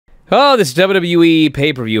Oh, this WWE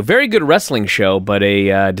pay-per-view. Very good wrestling show, but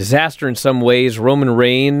a disaster in some ways. Roman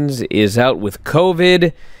Reigns is out with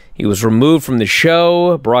COVID. He was removed from the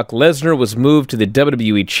show. Brock Lesnar was moved to the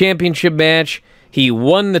WWE Championship match. He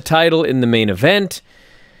won the title in the main event.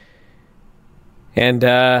 And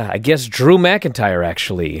I guess Drew McIntyre,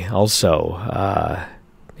 actually, also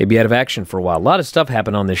maybe out of action for a while. A lot of stuff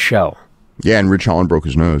happened on this show. Yeah, and Ridge Holland broke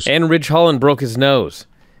his nose.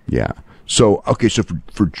 Yeah. So, okay, so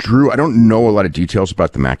for Drew, I don't know a lot of details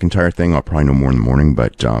about the McIntyre thing. I'll probably know more in the morning,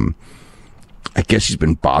 but I guess he's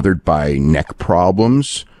been bothered by neck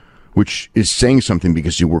problems, which is saying something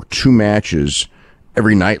because he worked 2 matches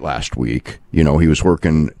every night last week. You know, he was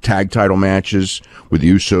working tag title matches with the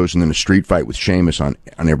Usos and then a street fight with Sheamus on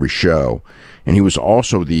every show. And he was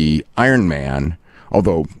also the Iron Man,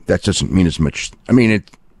 although that doesn't mean as much. I mean,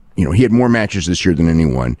 he had more matches this year than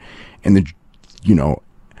anyone. And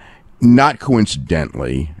not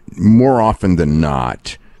coincidentally, more often than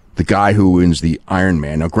not, the guy who wins the Iron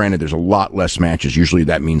Man, now granted there's a lot less matches, usually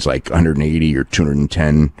that means like 180 or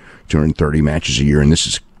 210, 230 matches a year, and this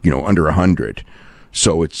is, under 100.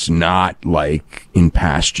 So it's not like in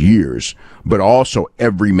past years, but also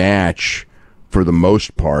every match for the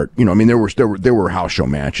most part, there were house show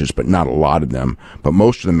matches, but not a lot of them, but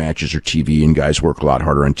most of the matches are TV, and guys work a lot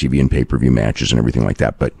harder on TV and pay-per-view matches and everything like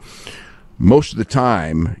that. But most of the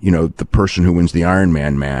time, the person who wins the Iron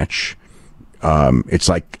Man match, it's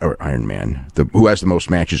like Iron Man, who has the most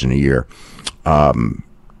matches in a year,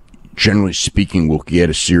 generally speaking, will get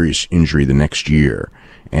a serious injury the next year.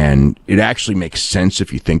 And it actually makes sense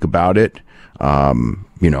if you think about it.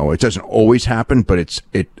 It doesn't always happen, but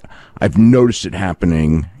I've noticed it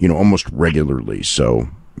happening, almost regularly. So,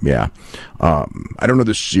 yeah. I don't know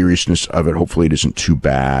the seriousness of it. Hopefully it isn't too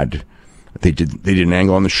bad. They did an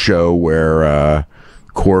angle on the show where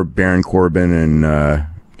Baron Corbin and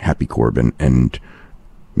Happy Corbin and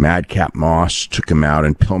Madcap Moss took him out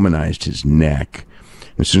and Pillmanized his neck.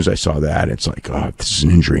 And as soon as I saw that, it's like, oh, this is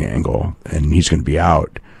an injury angle, and he's going to be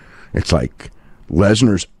out. It's like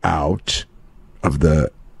Lesnar's out of the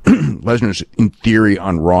Lesnar's in theory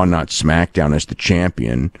on Raw, not SmackDown, as the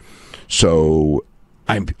champion. So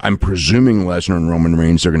I'm presuming Lesnar and Roman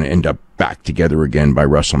Reigns are going to end up back together again by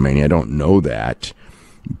WrestleMania. I don't know that,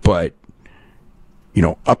 but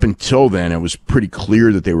up until then, it was pretty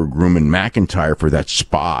clear that they were grooming McIntyre for that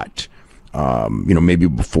spot. Maybe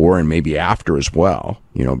before and maybe after as well.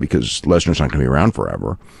 Because Lesnar's not going to be around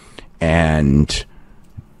forever, and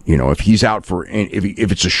if he's out for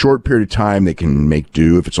if it's a short period of time, they can make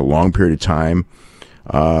do. If it's a long period of time,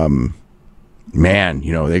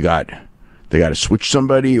 they got to switch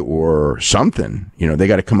somebody or something. They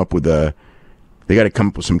got to come up with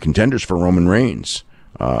some contenders for Roman Reigns.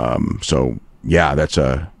 So yeah, that's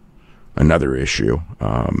another issue.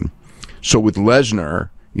 So with Lesnar,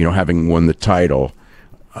 having won the title,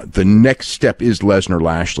 the next step is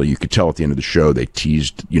Lesnar-Lashley. You could tell at the end of the show they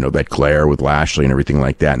teased, that glare with Lashley and everything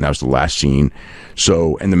like that, and that was the last scene.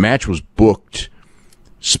 So, and the match was booked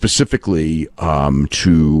specifically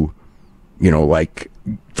to,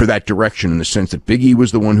 for that direction, in the sense that Big E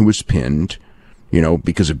was the one who was pinned.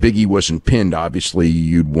 Because if Big E wasn't pinned, obviously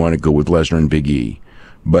you'd want to go with Lesnar and Big E.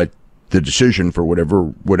 But the decision, for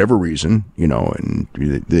whatever reason, and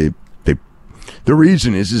the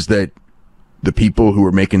reason is that the people who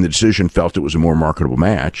were making the decision felt it was a more marketable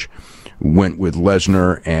match, went with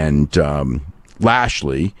Lesnar and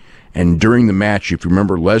Lashley. And during the match, if you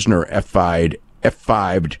remember, Lesnar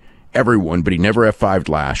F5'd everyone, but he never F5'd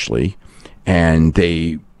Lashley. And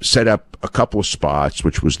they set up a couple of spots,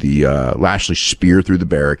 which was the Lashley spear through the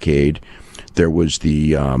barricade. There was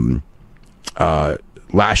the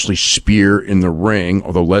Lashley spear in the ring,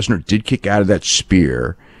 although Lesnar did kick out of that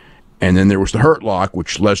spear. And then there was the Hurt Lock,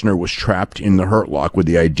 which Lesnar was trapped in the Hurt Lock with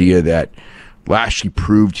the idea that Lashley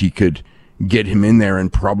proved he could get him in there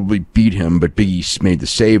and probably beat him, but Big E made the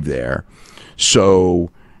save there. So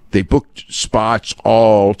they booked spots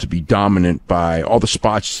all to be dominant by all the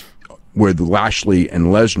spots where the Lashley and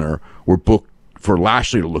Lesnar were booked for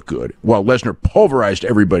Lashley to look good, while Lesnar pulverized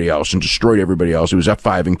everybody else and destroyed everybody else. He was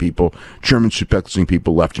F5ing people, German suplexing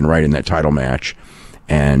people left and right in that title match.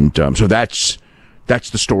 And so that's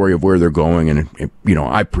the story of where they're going. And,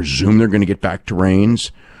 I presume they're going to get back to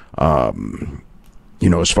Reigns.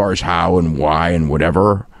 As far as how and why and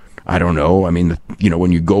whatever, I don't know. I mean,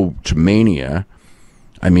 when you go to Mania,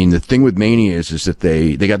 the thing with Mania is that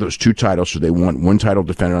they got those 2 titles, so they want one title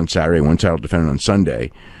defended on Saturday, one title defended on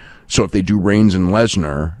Sunday. So if they do Reigns and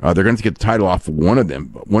Lesnar, they're going to get the title off one of them,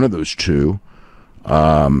 one of those 2.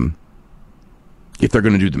 if they're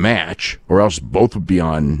going to do the match, or else both would be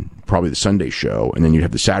on probably the Sunday show, and then you'd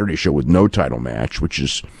have the Saturday show with no title match, which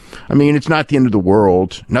is, I mean, it's not the end of the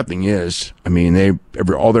world. Nothing is. I mean,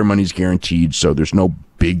 all their money's guaranteed, so there's no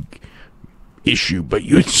big issue, but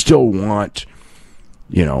you'd still want,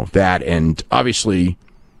 that. And obviously,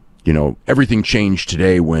 everything changed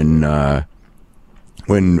today when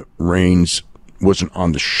Reigns wasn't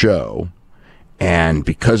on the show, and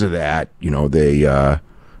because of that,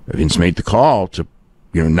 Vince made the call to,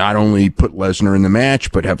 not only put Lesnar in the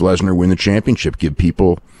match, but have Lesnar win the championship, give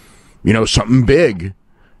people, something big,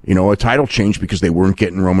 a title change, because they weren't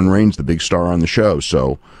getting Roman Reigns, the big star on the show.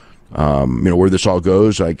 So, where this all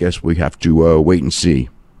goes, I guess we have to wait and see,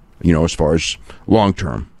 as far as long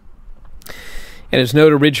term. And as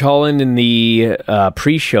noted, Ridge Holland in the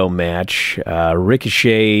pre-show match,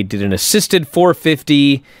 Ricochet did an assisted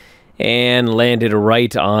 450 and landed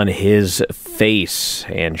right on his face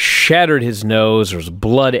and shattered his nose. There was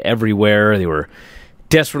blood everywhere. They were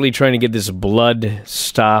desperately trying to get this blood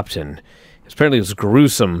stopped, and apparently it was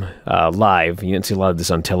gruesome live. You didn't see a lot of this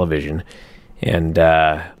on television. And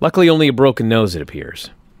luckily only a broken nose, it appears.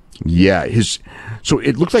 Yeah, so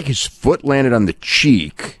it looked like his foot landed on the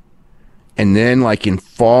cheek, and then, like, in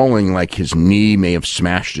falling, like, his knee may have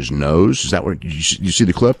smashed his nose. Is that what, did you see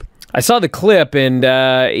the clip? I saw the clip, and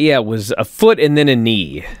it was a foot and then a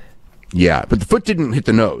knee. Yeah, but the foot didn't hit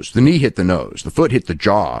the nose. The knee hit the nose. The foot hit the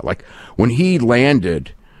jaw. Like, when he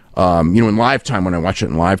landed, in live time, when I watched it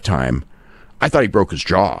in live time, I thought he broke his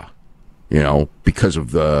jaw, because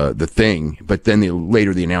of the thing. But then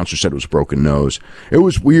later the announcer said it was a broken nose. It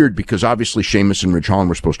was weird, because obviously Sheamus and Ridge Holland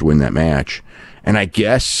were supposed to win that match. And I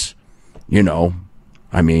guess, so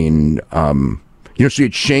you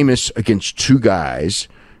had Sheamus against two guys,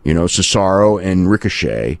 Cesaro and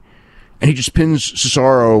Ricochet, and he just pins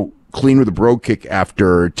Cesaro clean with a brogue kick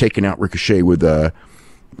after taking out Ricochet with a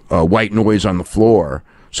white noise on the floor.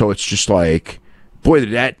 So it's just like, boy,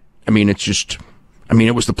 it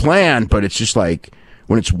was the plan, but it's just like,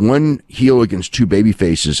 when it's one heel against two baby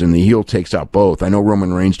faces and the heel takes out both. I know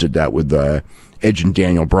Roman Reigns did that with Edge and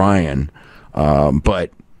Daniel Bryan,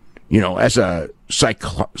 but as a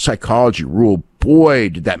psychology rule, boy,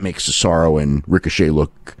 did that make Cesaro and Ricochet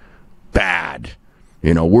look bad.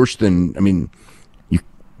 Worse than, you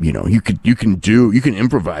can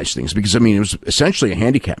improvise things, because, it was essentially a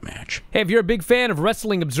handicap match. Hey, if you're a big fan of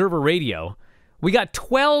Wrestling Observer Radio, we got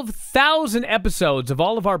 12,000 episodes of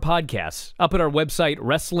all of our podcasts up at our website,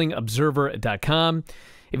 WrestlingObserver.com.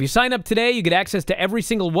 If you sign up today, you get access to every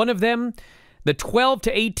single one of them. The 12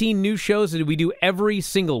 to 18 new shows that we do every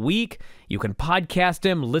single week. You can podcast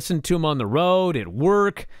them, listen to them on the road, at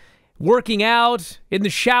work, working out, in the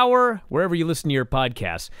shower, wherever you listen to your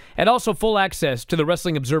podcasts. And also full access to the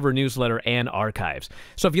Wrestling Observer newsletter and archives.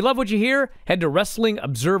 So if you love what you hear, head to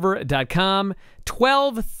WrestlingObserver.com.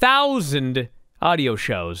 12,000 audio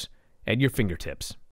shows at your fingertips.